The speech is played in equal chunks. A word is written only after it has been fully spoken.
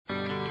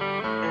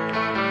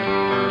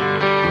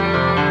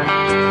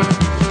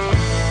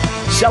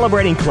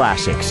celebrating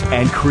classics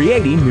and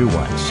creating new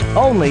ones.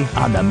 Only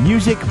on the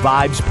Music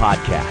Vibes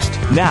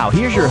Podcast. Now,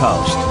 here's your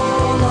host,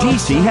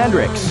 DC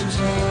Hendricks.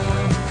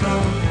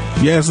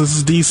 Yes, this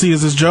is DC.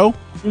 Is this Joe?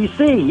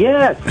 DC,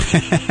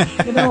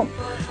 yes. You know,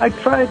 I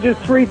tried you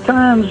 3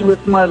 times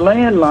with my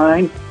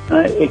landline.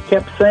 It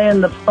kept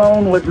saying the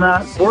phone was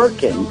not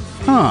working.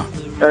 Huh.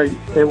 Or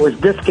it was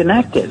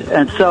disconnected.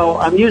 And so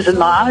I'm using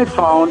my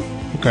iPhone,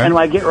 and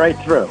I get right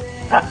through.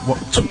 Well,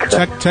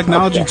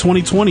 technology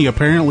 2020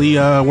 apparently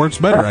works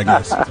better, I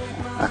guess.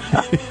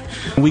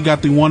 We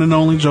got the one and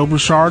only Joe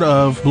Bouchard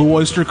of Blue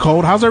Oyster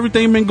Cult. How's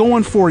everything been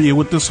going for you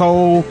with this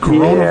whole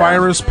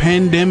coronavirus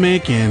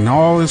pandemic and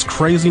all this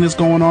craziness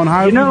going on?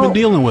 How have you been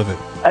dealing with it?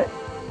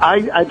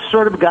 I've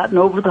sort of gotten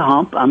over the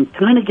hump. I'm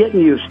kind of getting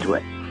used to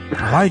it.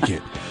 I like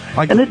it.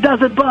 And it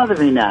doesn't bother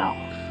me now.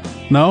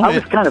 No? I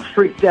was kind of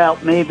freaked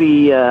out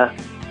maybe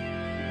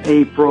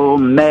April,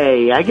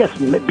 May. I guess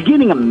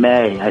beginning of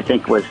May, I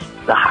think, was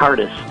the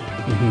hardest.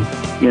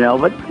 Mm-hmm. You know,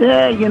 but,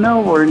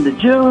 we're into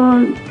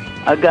June.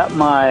 I got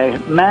my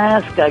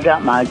mask. I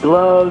got my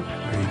gloves.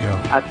 There you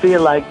go. I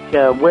feel like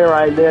where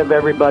I live,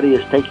 everybody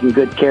is taking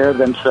good care of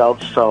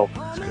themselves. So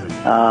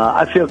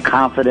I feel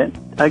confident.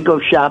 I go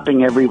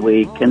shopping every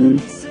week,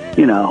 and,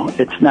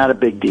 it's not a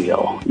big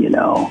deal,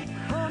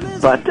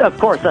 But, of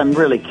course, I'm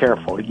really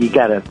careful. You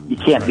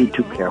can't be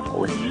too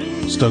careful.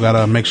 Still got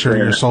to make sure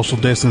you're social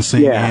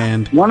distancing. Yeah.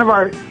 And one of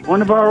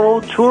our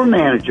old tour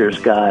managers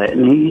got it,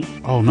 and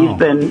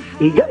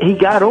he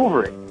got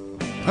over it.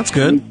 That's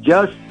good.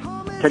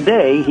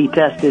 Today he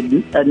tested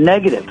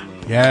negative.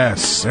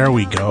 Yes, there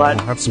we go.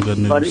 That's some good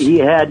news. But he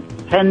had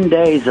 10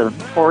 days of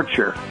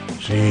torture.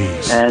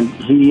 Jeez. And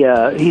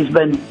he's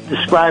been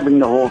describing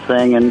the whole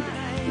thing, and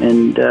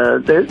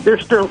they're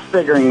still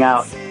figuring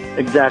out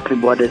exactly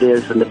what it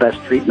is and the best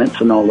treatments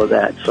and all of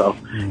that. So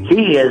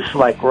he is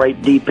like right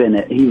deep in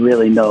it. He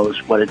really knows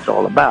what it's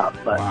all about.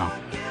 But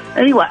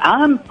anyway,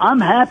 I'm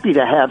happy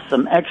to have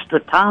some extra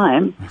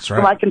time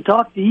so I can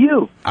talk to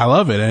you. I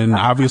love it, and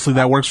obviously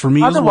that works for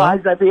me as well.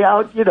 Otherwise, I'd be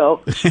out,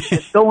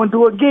 going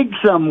to a gig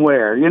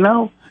somewhere,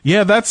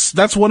 Yeah, that's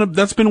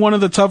been one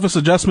of the toughest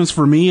adjustments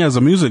for me as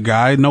a music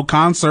guy. No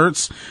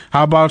concerts.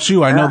 How about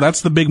you? I know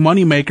that's the big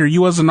money maker.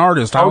 You as an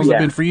artist, how has it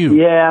been for you?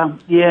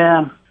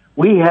 Yeah.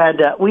 We had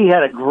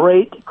a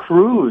great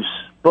cruise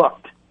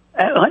booked,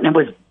 and it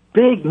was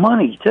big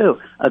money too.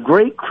 A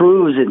great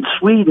cruise in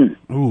Sweden.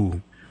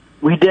 Ooh.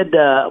 We did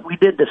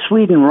the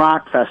Sweden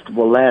Rock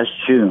Festival last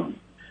June,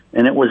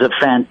 and it was a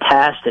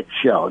fantastic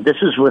show. This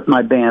is with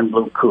my band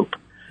Blue Coupe,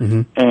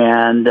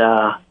 and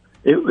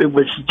it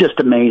was just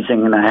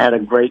amazing. And I had a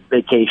great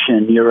vacation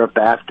in Europe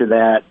after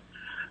that,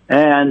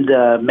 and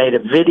made a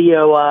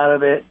video out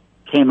of it.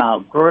 Came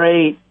out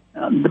great.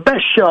 The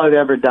best show I've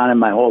ever done in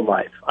my whole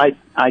life, I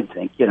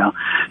think,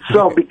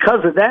 So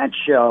because of that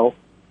show,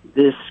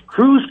 this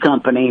cruise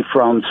company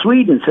from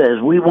Sweden says,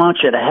 we want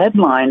you to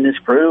headline this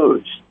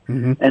cruise.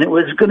 Mm-hmm. And it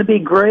was going to be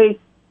great,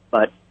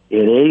 but it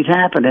ain't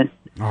happening.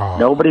 Oh.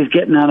 Nobody's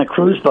getting on a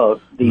cruise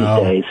boat these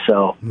days.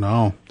 So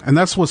no. And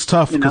that's what's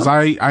tough, because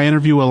I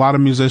interview a lot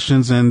of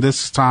musicians, and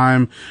this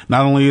time,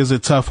 not only is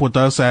it tough with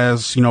us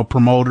as,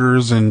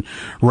 promoters and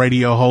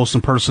radio hosts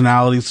and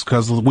personalities,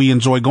 because we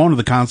enjoy going to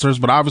the concerts,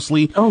 but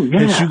obviously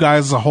it's you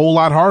guys a whole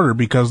lot harder,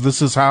 because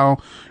this is how,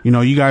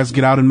 you guys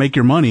get out and make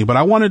your money. But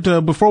I wanted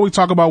to, before we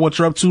talk about what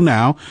you're up to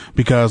now,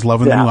 because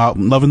loving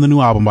the new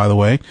album, by the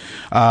way,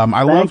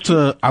 I love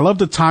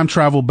to time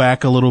travel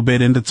back a little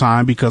bit into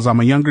time, because I'm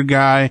a younger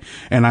guy,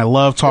 and I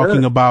love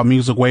talking about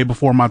music way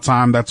before my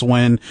time. That's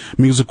when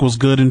music was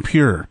good and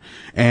pure.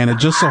 And it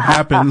just so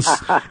happens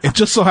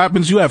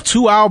you have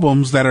 2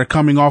 albums that are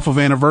coming off of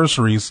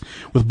anniversaries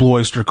with Blue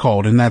Oyster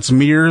Cult, and that's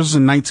Mirrors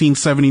in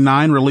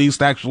 1979,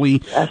 released actually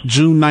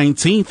June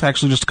 19th,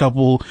 actually just a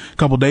couple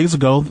days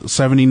ago,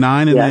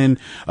 79, and then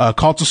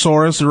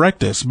Cultosaurus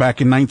Erectus back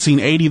in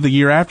 1980, the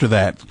year after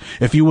that.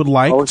 If you would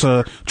like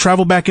to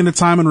travel back into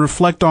time and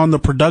reflect on the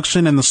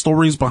production and the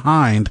stories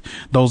behind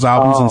those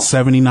albums in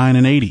 79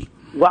 and 80.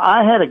 Well,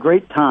 I had a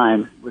great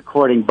time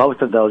recording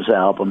both of those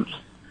albums.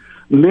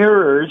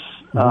 Mirrors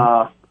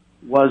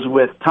was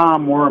with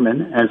Tom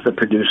Werman as the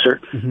producer.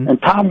 Mm-hmm.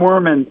 And Tom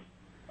Werman,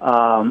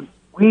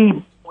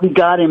 we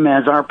got him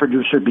as our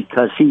producer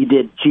because he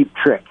did Cheap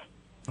Trick.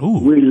 Ooh.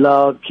 We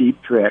love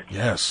Cheap Trick.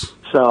 Yes.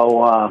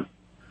 So,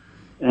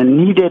 and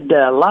he did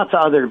lots of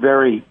other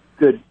very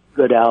good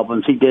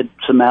albums. He did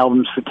some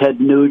albums for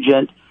Ted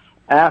Nugent.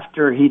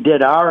 After he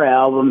did our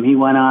album, he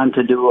went on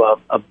to do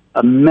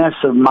a mess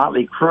of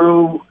Motley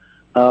Crue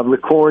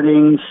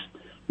recordings.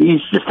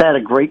 He's just had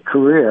a great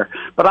career.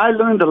 But I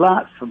learned a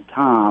lot from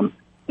Tom,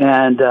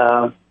 and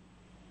it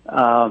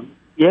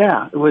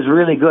was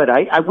really good.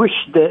 I wish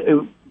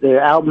the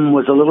album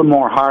was a little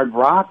more hard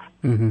rock,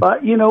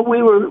 but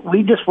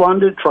we just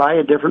wanted to try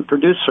a different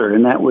producer,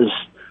 and that was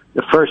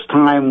the first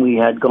time we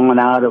had gone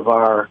out of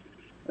our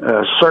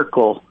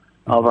circle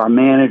of our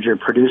manager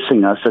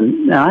producing us,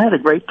 and I had a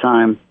great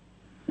time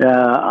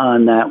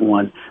on that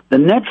one. The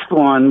next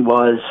one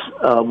was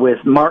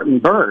with Martin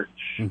Birch,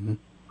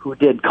 who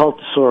did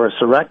Cultosaurus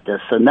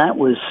Erectus, and that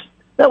was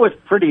that was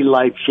pretty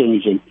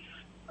life-changing.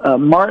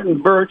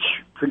 Martin Birch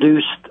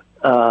produced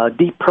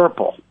Deep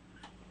Purple,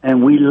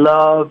 and we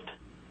loved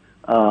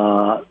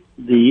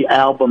the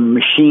album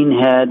Machine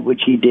Head,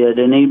 which he did,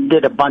 and he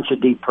did a bunch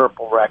of Deep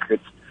Purple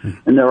records,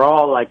 and they're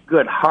all like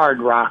good hard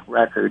rock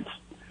records.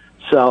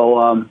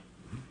 So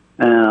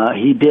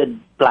he did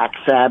Black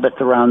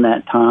Sabbath around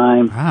that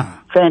time.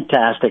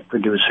 Fantastic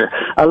producer.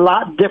 A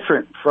lot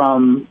different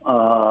from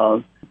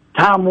Tom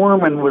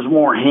Werman was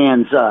more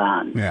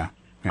hands-on. Yeah.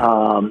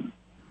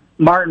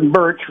 Martin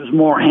Birch was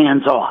more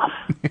hands-off.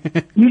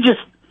 You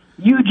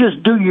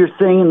just do your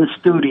thing in the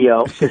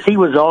studio, because he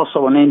was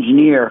also an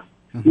engineer.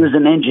 He was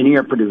an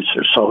engineer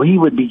producer, so he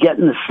would be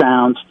getting the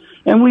sounds,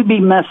 and we'd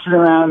be messing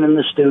around in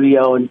the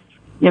studio, and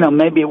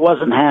maybe it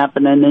wasn't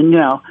happening, and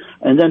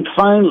and then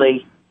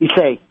finally he'd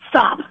say,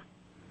 "Stop,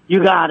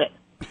 you got it.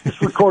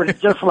 Just record it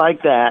just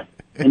like that,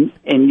 and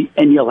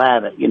you'll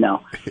have it."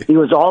 He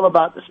was all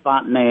about the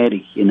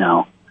spontaneity. He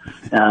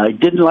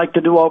didn't like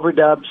to do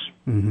overdubs.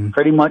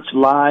 Pretty much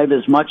live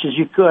as much as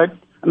you could.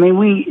 I mean,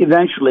 we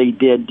eventually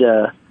did.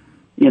 A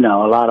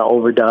lot of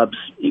overdubs,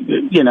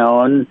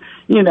 and,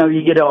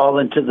 you get all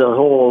into the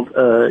whole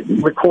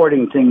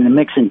recording thing, the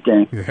mixing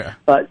thing. Yeah.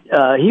 But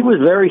he was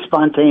very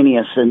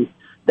spontaneous, and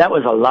that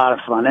was a lot of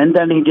fun. And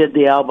then he did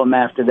the album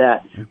after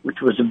that,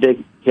 which was a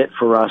big hit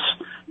for us,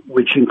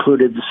 which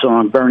included the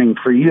song Burning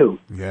for You.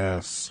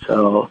 Yes.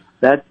 So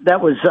that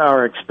was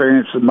our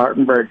experience with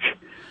Martin Birch.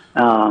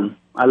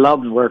 I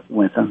loved working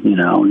with him,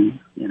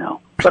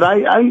 But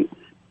I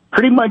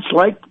pretty much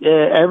like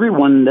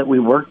everyone that we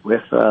worked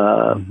with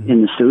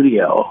in the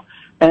studio.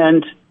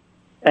 And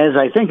as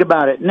I think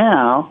about it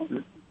now,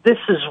 this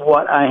is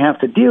what I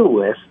have to deal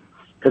with,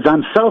 because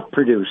I'm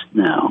self-produced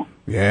now.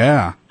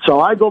 Yeah.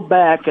 So I go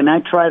back and I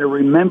try to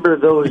remember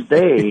those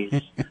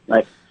days,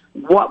 like,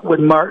 what would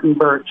Martin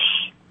Birch,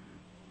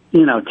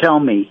 tell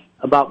me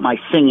about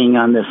my singing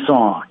on this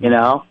song, And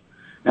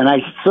I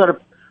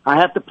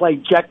have to play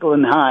Jekyll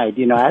and Hyde,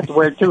 I have to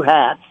wear two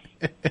hats.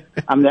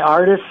 I'm the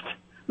artist,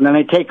 and then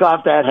I take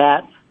off that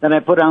hat, then I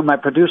put on my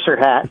producer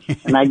hat,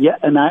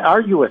 and I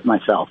argue with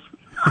myself.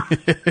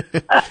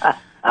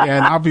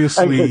 And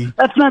obviously,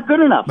 that's not good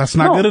enough. That's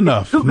not good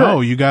enough.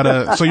 No, you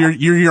gotta. So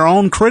you're your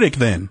own critic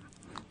then,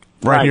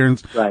 right here in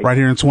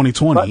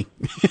 2020.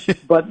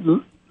 But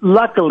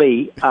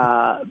luckily,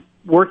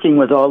 working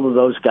with all of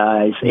those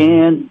guys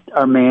and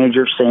our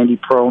manager Sandy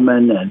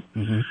Perlman,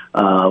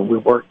 and we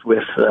worked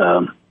with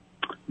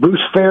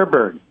Bruce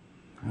Fairburn.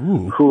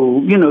 Ooh.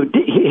 Who,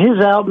 his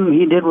album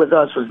he did with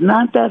us was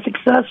not that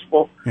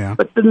successful,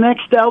 but the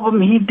next album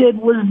he did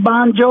was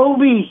Bon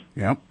Jovi.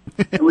 Yep.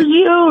 It was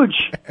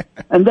huge.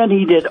 And then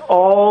he did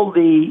all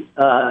the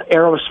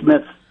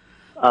Aerosmith,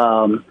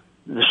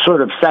 the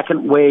sort of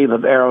second wave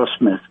of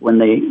Aerosmith when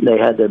they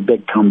had their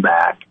big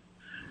comeback.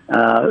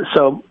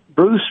 So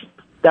Bruce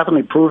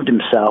definitely proved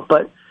himself,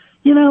 but,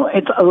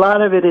 it's a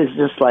lot of it is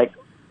just like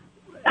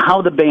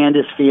how the band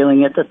is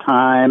feeling at the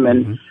time,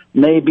 and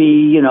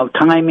maybe,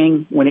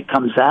 timing when it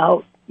comes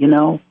out,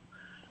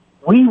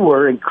 We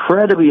were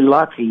incredibly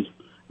lucky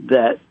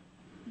that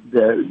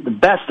the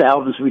best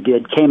albums we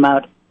did came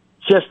out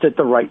just at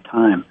the right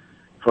time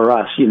for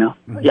us,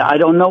 Yeah, I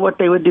don't know what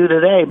they would do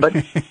today, but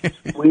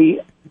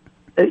we,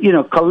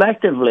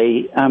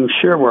 collectively, I'm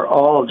sure we're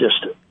all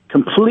just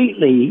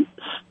completely,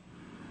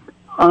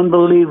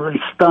 unbelievably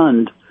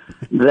stunned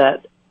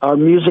that our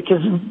music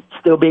is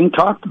still being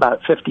talked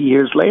about 50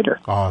 years later.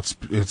 Oh,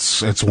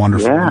 it's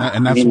wonderful. Yeah.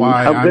 And that's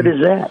why how good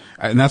is that?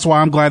 And that's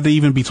why I'm glad to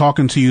even be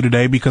talking to you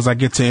today, because I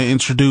get the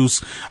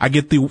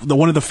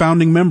one of the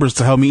founding members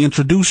to help me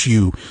introduce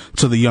you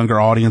to the younger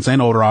audience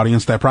and older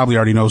audience that probably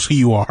already knows who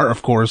you are,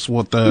 of course,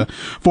 at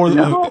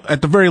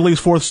the very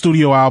least, fourth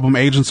studio album,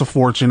 Agents of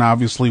Fortune,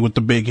 obviously with the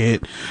big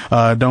hit,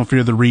 Don't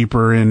Fear the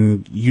Reaper,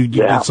 and you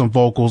did some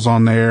vocals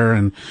on there.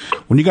 And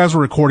when you guys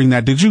were recording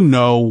that, did you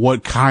know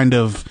what kind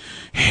of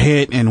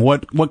hit and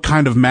what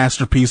kind of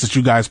masterpiece that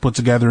you guys put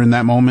together in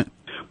that moment?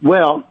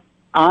 Well,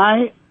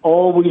 I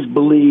always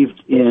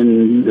believed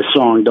in the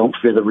song Don't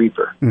Fear the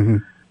Reaper.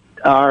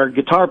 Our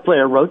guitar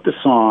player wrote the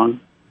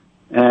song,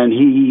 and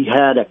he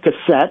had a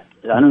cassette.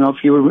 I don't know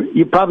if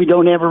you probably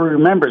don't ever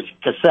remember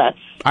cassettes.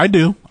 I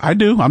do.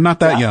 I'm not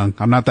that young.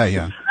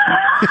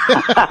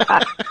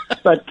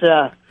 But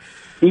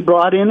he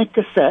brought in a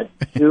cassette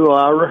to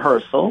our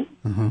rehearsal,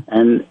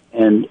 and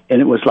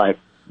it was like,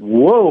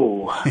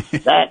 whoa,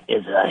 that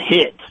is a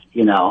hit,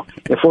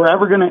 If we're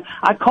ever going to...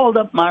 I called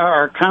up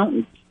our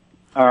accountant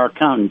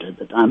at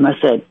the time. I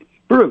said,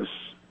 Bruce,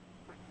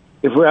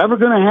 if we're ever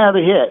going to have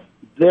a hit,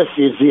 this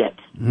is it,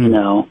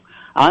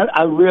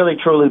 I really,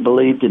 truly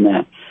believed in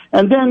that.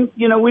 And then,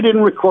 we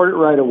didn't record it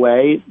right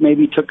away. It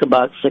maybe took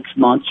about 6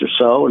 months or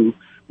so, and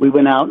we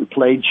went out and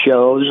played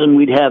shows, and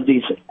we'd have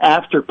these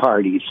after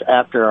parties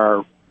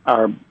after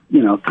our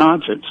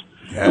concerts.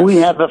 Yes. And we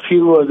have a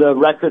few of the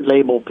record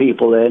label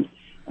people in,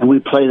 and we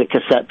play the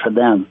cassette for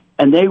them.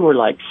 And they were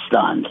like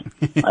stunned.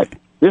 Like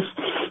this.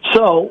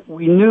 So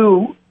we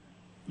knew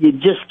you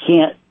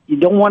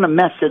don't want to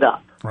mess it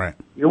up. Right.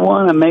 You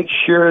want to make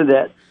sure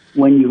that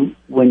when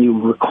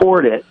you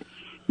record it,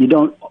 you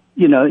don't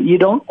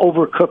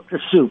overcook the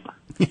soup,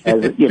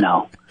 as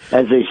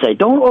they say.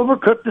 Don't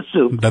overcook the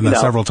soup. Done that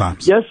several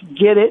times. Just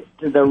get it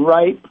to the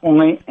right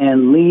point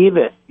and leave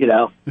it.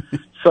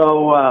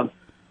 So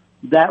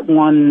that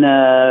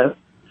one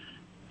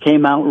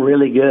came out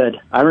really good.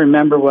 I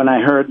remember when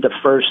I heard the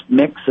first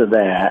mix of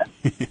that,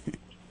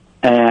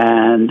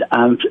 and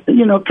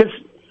because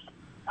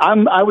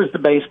I was the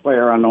bass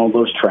player on all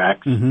those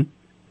tracks,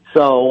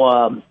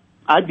 so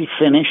I'd be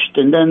finished,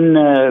 and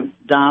then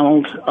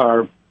Donald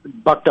or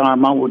Buck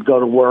Dharma would go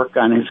to work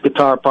on his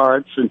guitar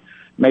parts, and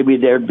maybe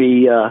there'd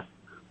be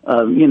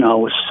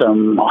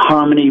some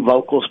harmony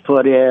vocals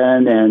put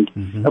in, and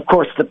of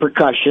course the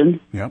percussion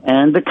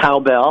and the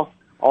cowbell.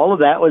 All of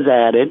that was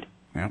added.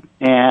 Yep.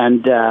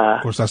 And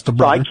of course, that's the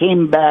brother. So I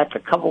came back a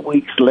couple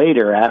weeks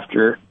later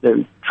after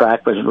the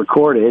track was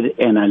recorded,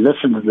 and I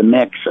listened to the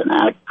mix, and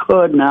I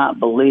could not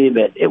believe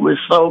it. It was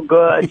so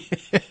good.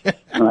 It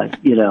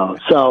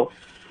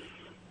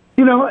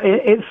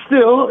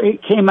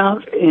came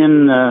out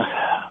in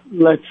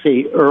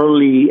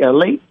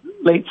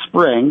late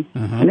spring,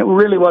 and it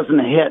really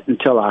wasn't a hit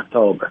until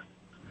October.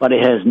 But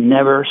it has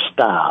never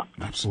stopped.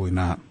 Absolutely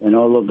not. In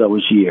all of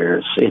those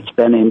years, it's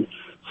been in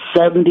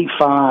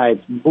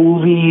 75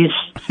 movies,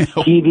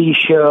 TV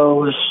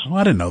shows,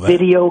 I didn't know that.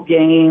 Video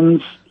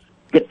games,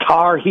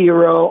 Guitar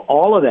Hero,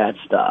 all of that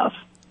stuff.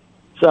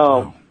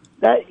 So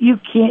that you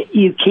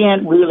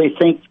can't really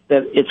think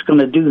that it's going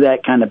to do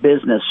that kind of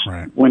business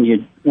when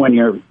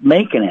you're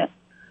making it.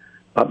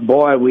 But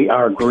boy, we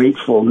are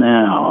grateful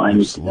now, and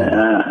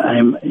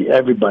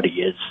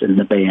everybody is in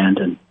the band,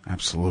 and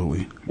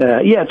absolutely,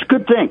 it's a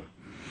good thing.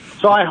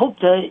 So I hope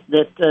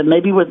that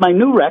maybe with my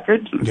new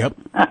record,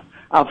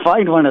 I'll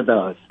find one of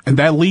those. And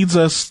that leads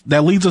us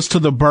to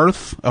the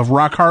birth of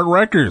Rock Hard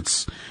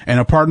Records and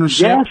a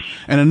partnership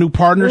and a new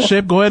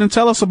partnership. Go ahead and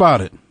tell us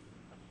about it.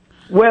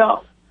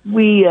 Well,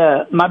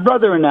 my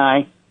brother and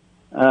I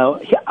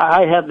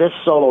have this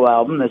solo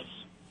album that's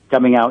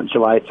coming out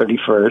July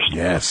 31st.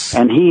 Yes.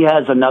 And he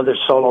has another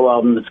solo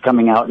album that's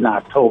coming out in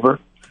October.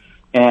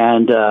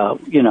 And,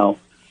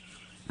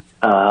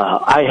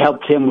 I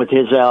helped him with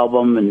his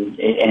album,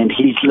 and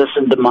he's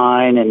listened to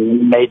mine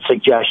and made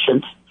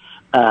suggestions.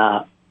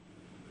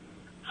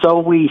 So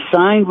we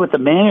signed with the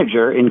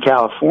manager in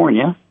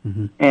California,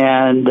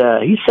 and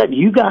he said,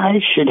 you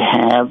guys should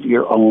have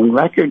your own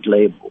record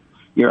label,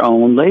 your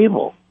own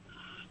label.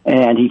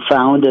 And he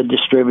found a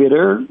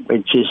distributor,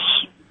 which is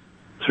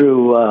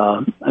through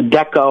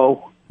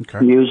Deco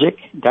Music,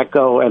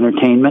 Deco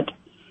Entertainment,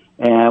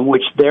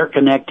 which they're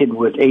connected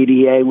with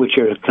ADA, which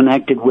are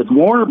connected with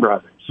Warner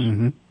Brothers.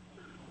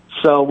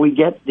 So we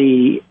get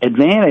the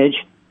advantage,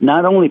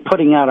 not only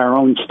putting out our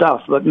own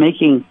stuff, but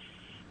making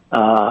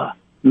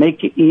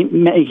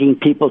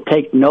people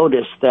take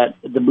notice that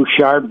the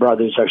Bouchard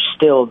brothers are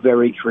still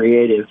very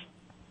creative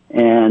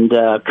and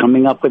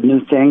coming up with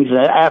new things.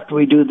 After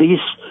we do these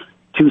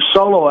two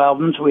solo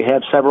albums, we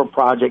have several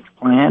projects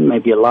planned,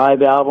 maybe a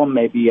live album,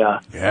 maybe a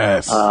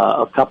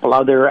couple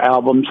other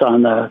albums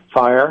on the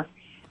fire,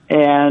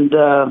 and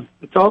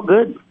it's all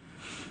good.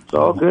 It's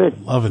all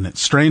good. Loving it.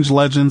 Strange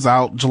Legends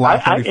out July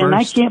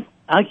 31st.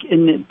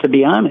 And to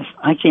be honest,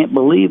 I can't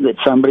believe that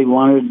somebody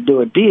wanted to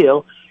do a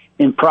deal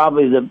in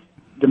probably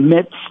the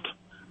midst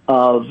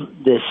of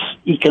this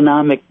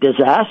economic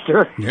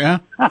disaster. Yeah.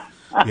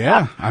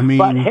 Yeah. I mean,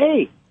 but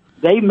hey,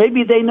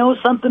 maybe they know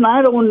something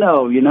I don't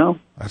know,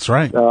 That's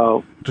right.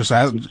 So just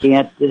ask. You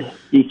can't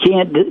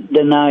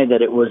deny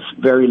that it was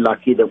very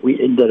lucky that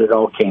it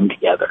all came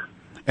together.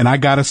 And I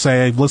gotta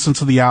say, I've listened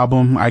to the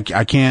album. All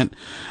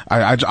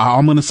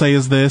I'm gonna say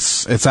is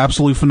this: it's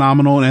absolutely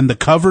phenomenal. And the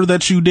cover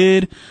that you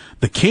did,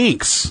 the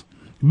Kinks,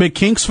 big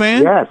Kinks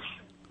fan. Yes.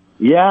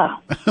 Yeah.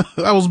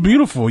 That was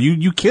beautiful.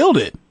 You killed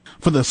it.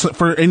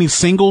 For any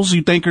singles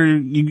you think are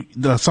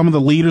some of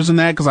the leaders in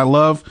that, because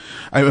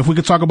if we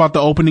could talk about the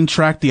opening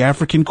track, The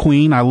African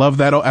Queen, I love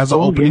that as an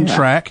opening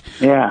track.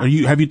 Yeah.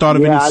 Have you thought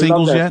of any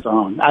singles I love that yet?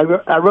 Song.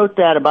 I wrote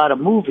that about a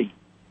movie.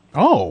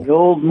 Oh. The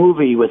old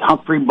movie with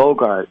Humphrey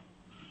Bogart.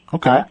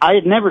 Okay. I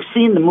had never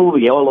seen the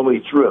movie all the way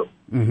through.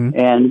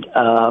 And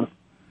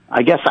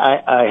I guess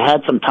I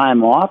had some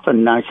time off,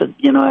 and I said,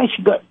 I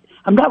should go.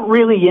 I'm not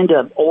really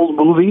into old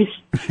movies,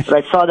 but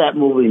I saw that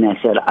movie and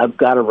I said, I've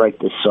got to write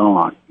this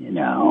song,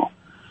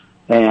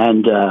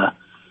 And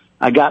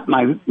I got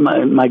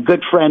my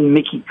good friend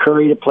Mickey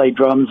Curry to play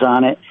drums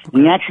on it.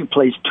 And he actually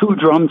plays 2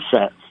 drum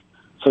sets.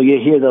 So you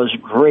hear those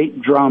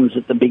great drums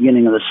at the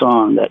beginning of the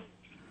song that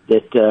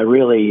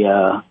really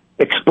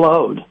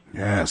explode.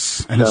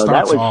 Yes. And so it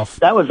starts off.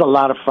 That was a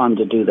lot of fun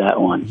to do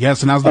that one.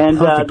 Yes, and that was the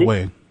perfect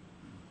way.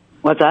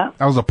 What's that?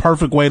 That was a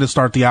perfect way to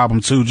start the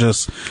album, too.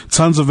 Just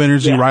tons of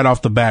energy right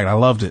off the bat. I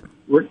loved it.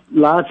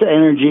 Lots of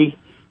energy.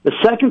 The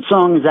second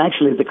song is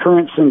actually the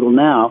current single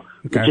now,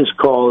 which is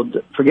called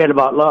Forget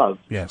About Love.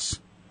 Yes.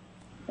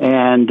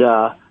 And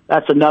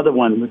that's another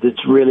one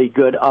that's really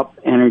good up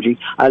energy.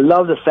 I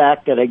love the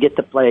fact that I get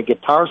to play a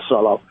guitar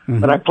solo,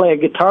 but I play a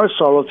guitar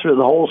solo through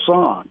the whole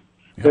song.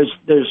 Yeah.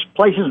 There's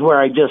places where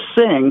I just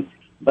sing,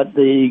 but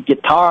the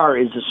guitar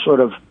is a sort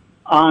of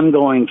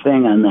ongoing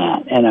thing on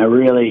that, and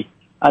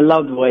I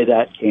love the way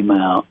that came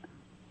out.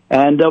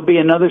 And there'll be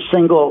another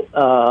single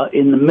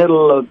in the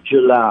middle of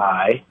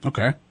July,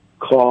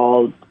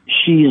 called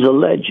 "She's a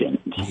Legend,"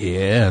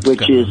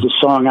 which is a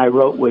song I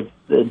wrote with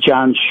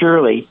John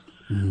Shirley,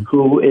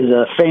 who is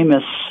a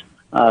famous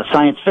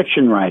science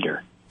fiction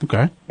writer.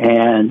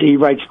 And he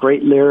writes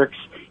great lyrics.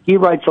 He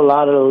writes a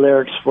lot of the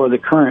lyrics for the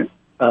current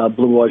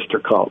Blue Oyster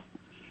Cult,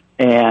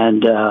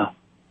 and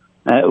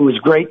it was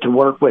great to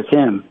work with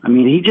him. I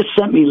mean, he just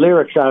sent me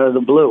lyrics out of the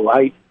blue.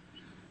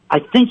 I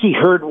think he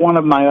heard one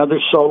of my other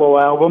solo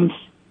albums.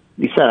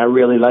 He said, "I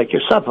really like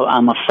your stuff.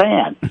 I'm a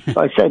fan."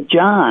 So I said,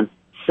 "John,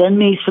 send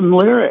me some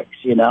lyrics,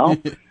 you know."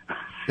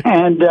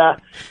 and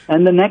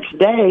the next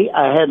day,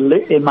 I had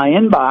in my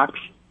inbox,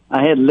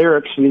 I had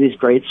lyrics for these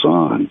great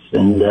songs,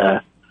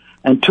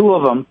 and two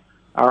of them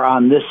are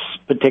on this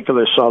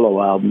particular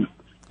solo album.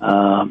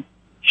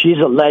 "She's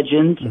a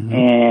Legend,"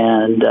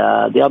 and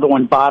the other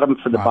one, "Bottom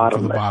for the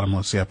Bottomless." For the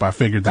Bottomless, yep. I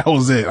figured that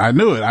was it. I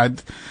knew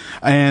it.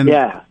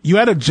 You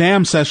had a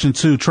jam session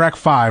too. Track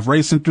 5,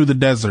 "Racing Through the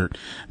Desert."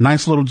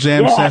 Nice little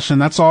jam session.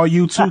 That's all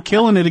you two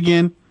killing it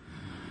again.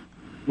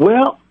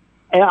 Well,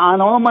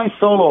 on all my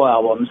solo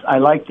albums, I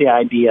like the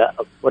idea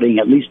of putting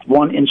at least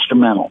one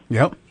instrumental.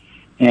 Yep.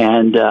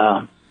 And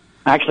I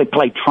actually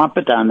played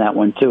trumpet on that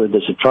one too.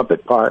 There's a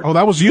trumpet part. Oh,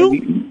 that was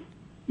you?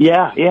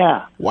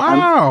 Yeah.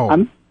 Wow.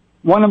 I'm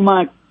one of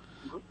my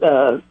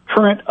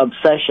current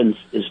obsessions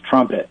is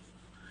trumpet,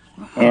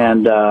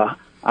 and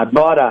I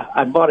bought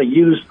a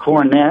used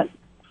cornet.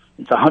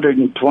 It's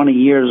 120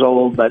 years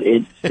old, but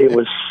it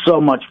was so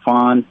much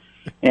fun,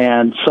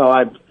 and so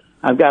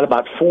I've got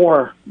about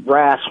 4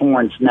 brass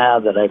horns now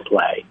that I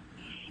play,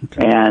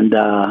 and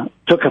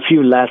took a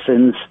few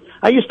lessons.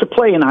 I used to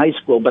play in high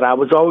school, but I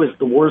was always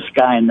the worst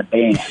guy in the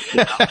band.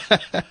 You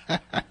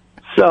know?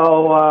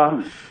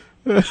 So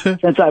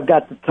since I've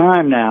got the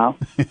time now,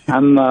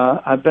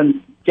 I've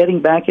been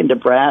getting back into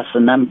brass,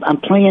 and I'm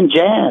playing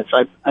jazz.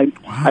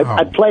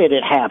 I play it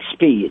at half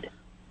speed.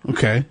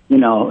 Okay. You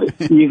know,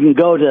 you can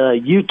go to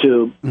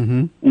YouTube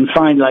and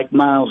find like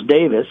Miles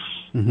Davis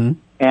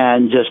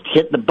and just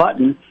hit the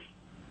button,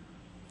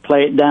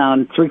 play it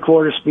down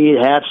 3/4 speed,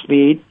 half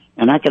speed,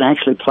 and I can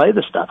actually play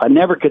the stuff. I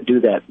never could do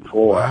that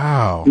before.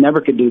 Wow.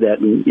 Never could do that,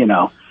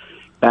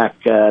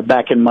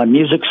 back in my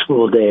music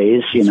school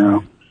days, you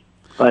know.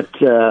 But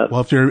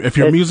well, if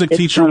your music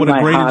teacher would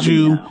have graded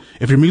you,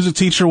 if your music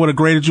teacher would have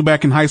graded you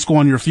back in high school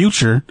on your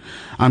future,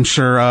 I'm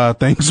sure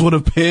things would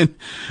have been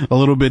a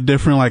little bit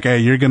different. Like, hey,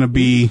 you're gonna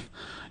be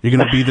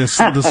this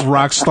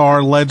rock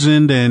star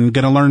legend and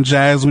gonna learn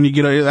jazz when you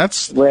get.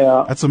 That's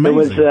amazing. It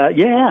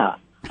was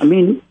I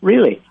mean,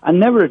 really, I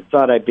never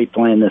thought I'd be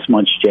playing this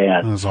much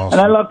jazz. That's awesome.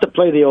 And I love to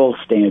play the old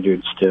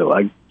standards too.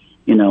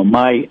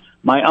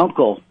 My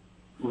uncle,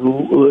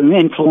 who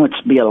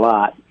influenced me a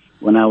lot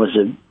when I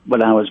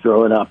was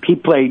growing up, he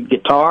played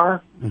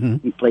guitar,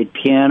 he played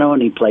piano,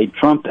 and he played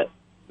trumpet.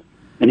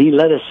 And he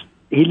let us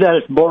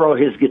borrow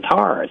his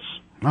guitars.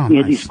 Oh, he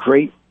had these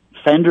great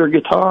Fender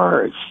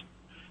guitars,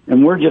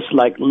 and we're just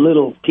like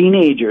little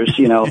teenagers,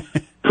 you know,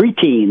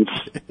 preteens,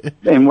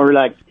 and we're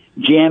like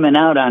jamming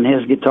out on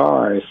his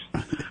guitars.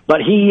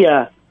 But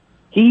I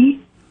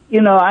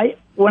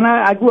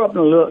grew up in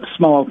a little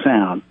small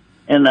town,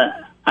 and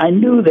I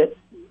knew that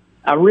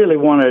I really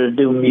wanted to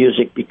do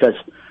music because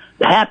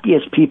the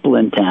happiest people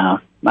in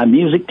town, my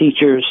music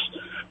teachers,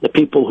 the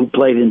people who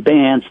played in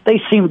bands,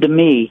 they seemed to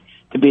me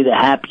to be the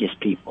happiest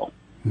people,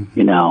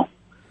 you know.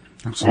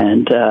 Absolutely.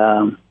 And,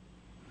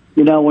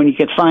 when you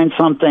could find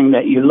something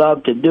that you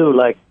love to do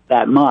like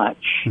that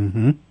much,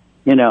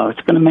 you know, it's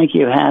going to make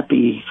you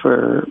happy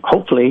for,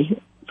 hopefully,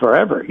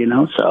 forever, you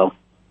know. So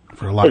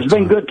it's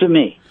been good to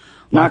me.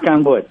 Knock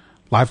on wood.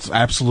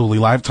 Absolutely.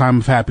 Lifetime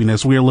of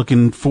happiness. We are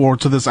looking forward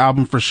to this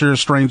album for sure.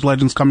 Strange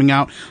Legends coming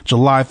out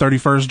July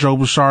 31st. Joe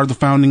Bouchard, the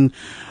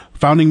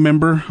founding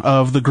member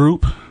of the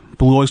group,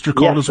 Blue Oyster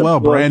Cult as well.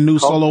 Brand new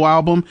solo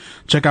album.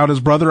 Check out his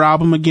brother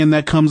album again.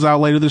 That comes out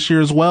later this year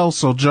as well.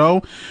 So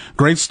Joe,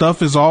 great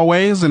stuff as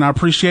always, and I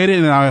appreciate it.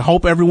 And I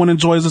hope everyone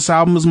enjoys this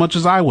album as much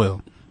as I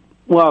will.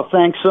 Well,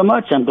 thanks so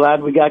much. I'm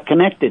glad we got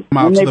connected.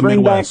 When they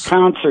bring back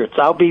concerts,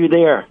 I'll be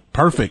there.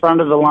 Perfect.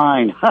 Front of the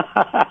line.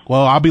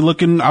 Well, I'll be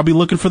looking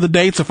for the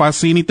dates. If I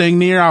see anything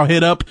near, I'll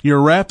hit up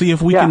your rep, see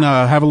if we can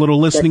have a little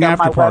listening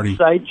after party.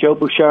 My website,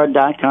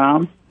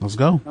 joebouchard.com. Let's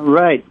go. All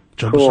right.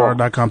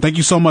 joebouchard.com. Thank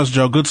you so much,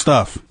 Joe. Good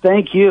stuff.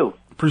 Thank you.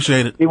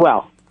 Appreciate it. Be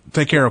well.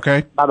 Take care,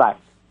 okay? Bye-bye.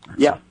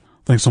 Yeah.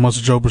 Thanks so much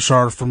to Joe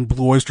Bouchard from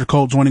Blue Oyster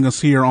Cult joining us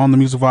here on the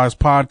Music Vibes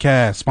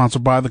podcast,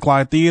 sponsored by the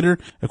Clyde Theater.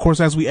 Of course,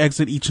 as we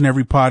exit each and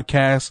every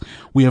podcast,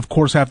 we of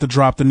course have to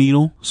drop the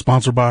needle,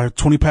 sponsored by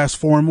 20 Past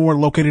 4 and More,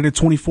 located at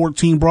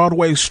 2014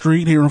 Broadway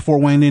Street here in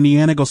Fort Wayne,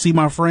 Indiana. Go see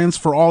my friends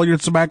for all your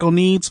tobacco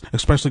needs,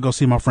 especially go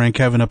see my friend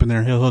Kevin up in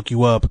there. He'll hook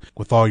you up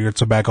with all your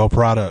tobacco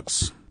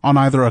products. on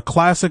either a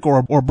classic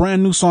or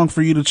brand new song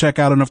for you to check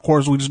out. And of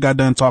course, we just got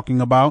done talking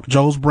about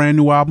Joe's brand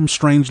new album,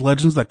 Strange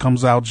Legends, that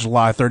comes out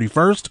July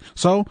 31st.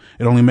 So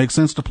it only makes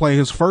sense to play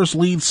his first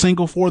lead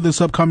single for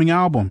this upcoming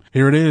album.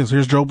 Here it is.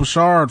 Here's Joe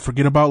Bouchard,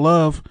 Forget About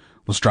Love.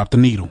 Let's drop the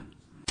needle.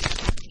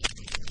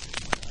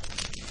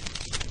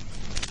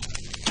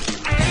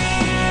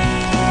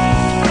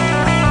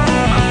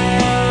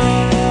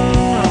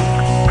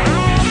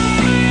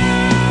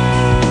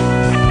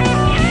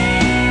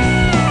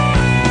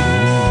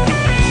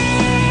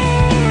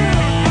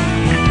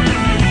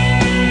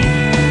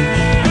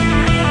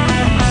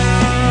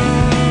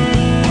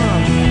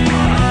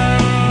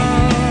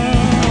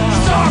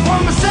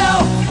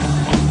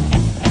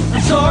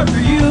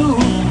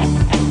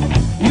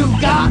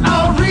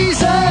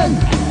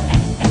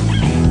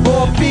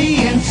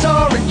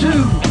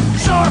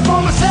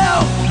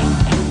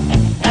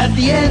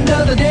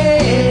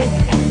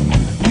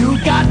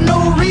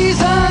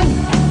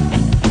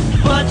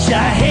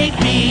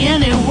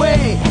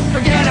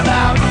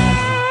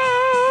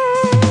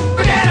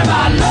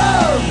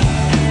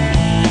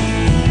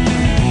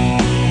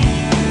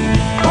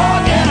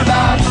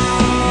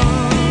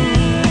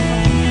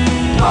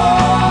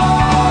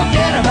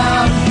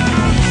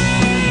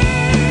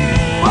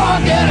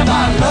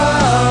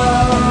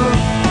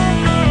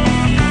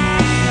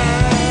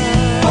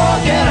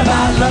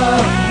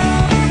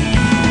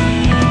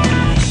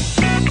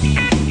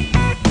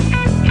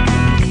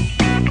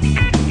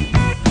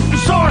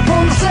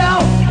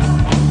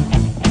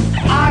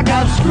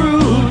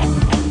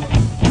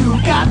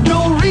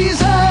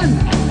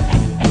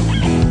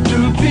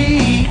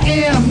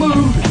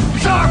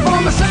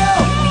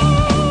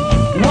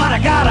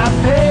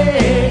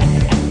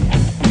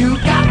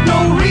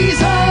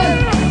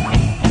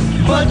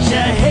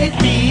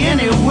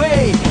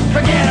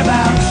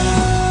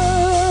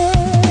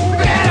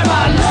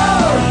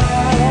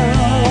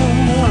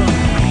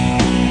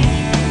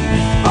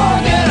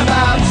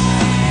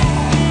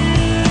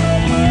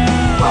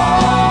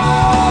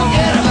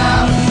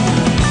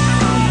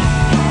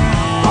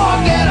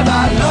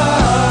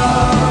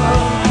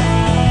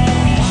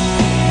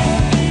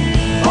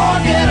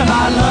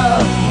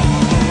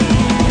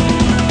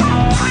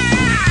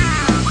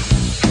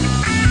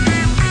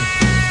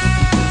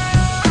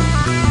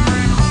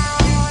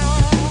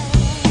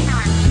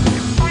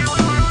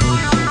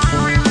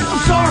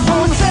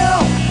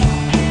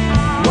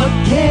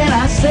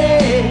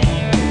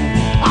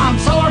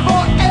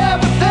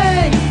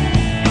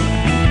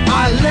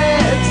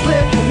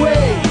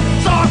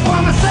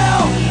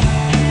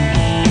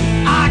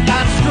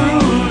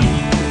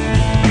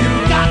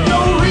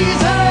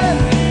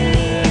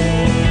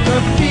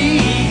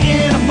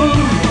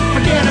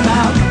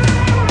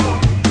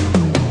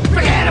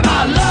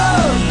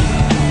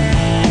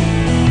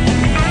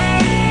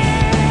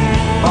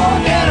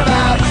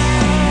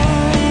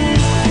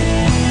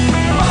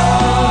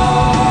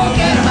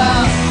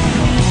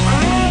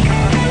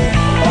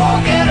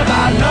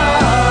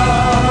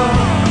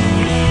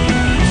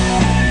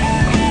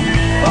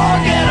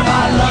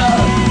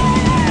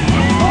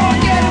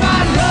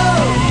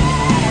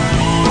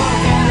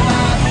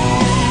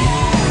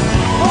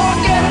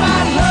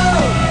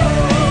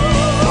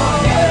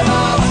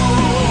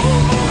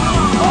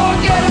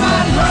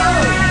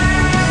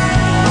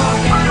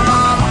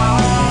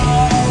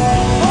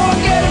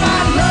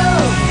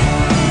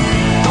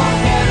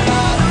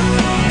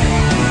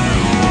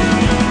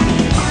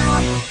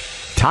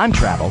 Time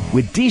Travel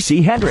with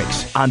DC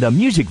Hendrix on the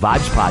Music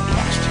Vibes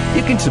Podcast.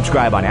 You can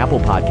subscribe on Apple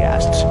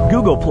Podcasts,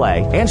 Google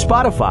Play, and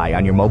Spotify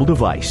on your mobile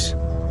device.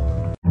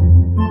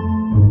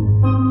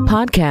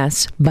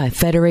 Podcasts by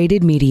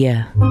Federated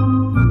Media.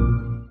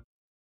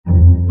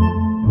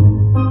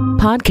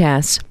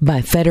 Podcasts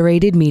by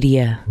Federated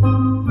Media.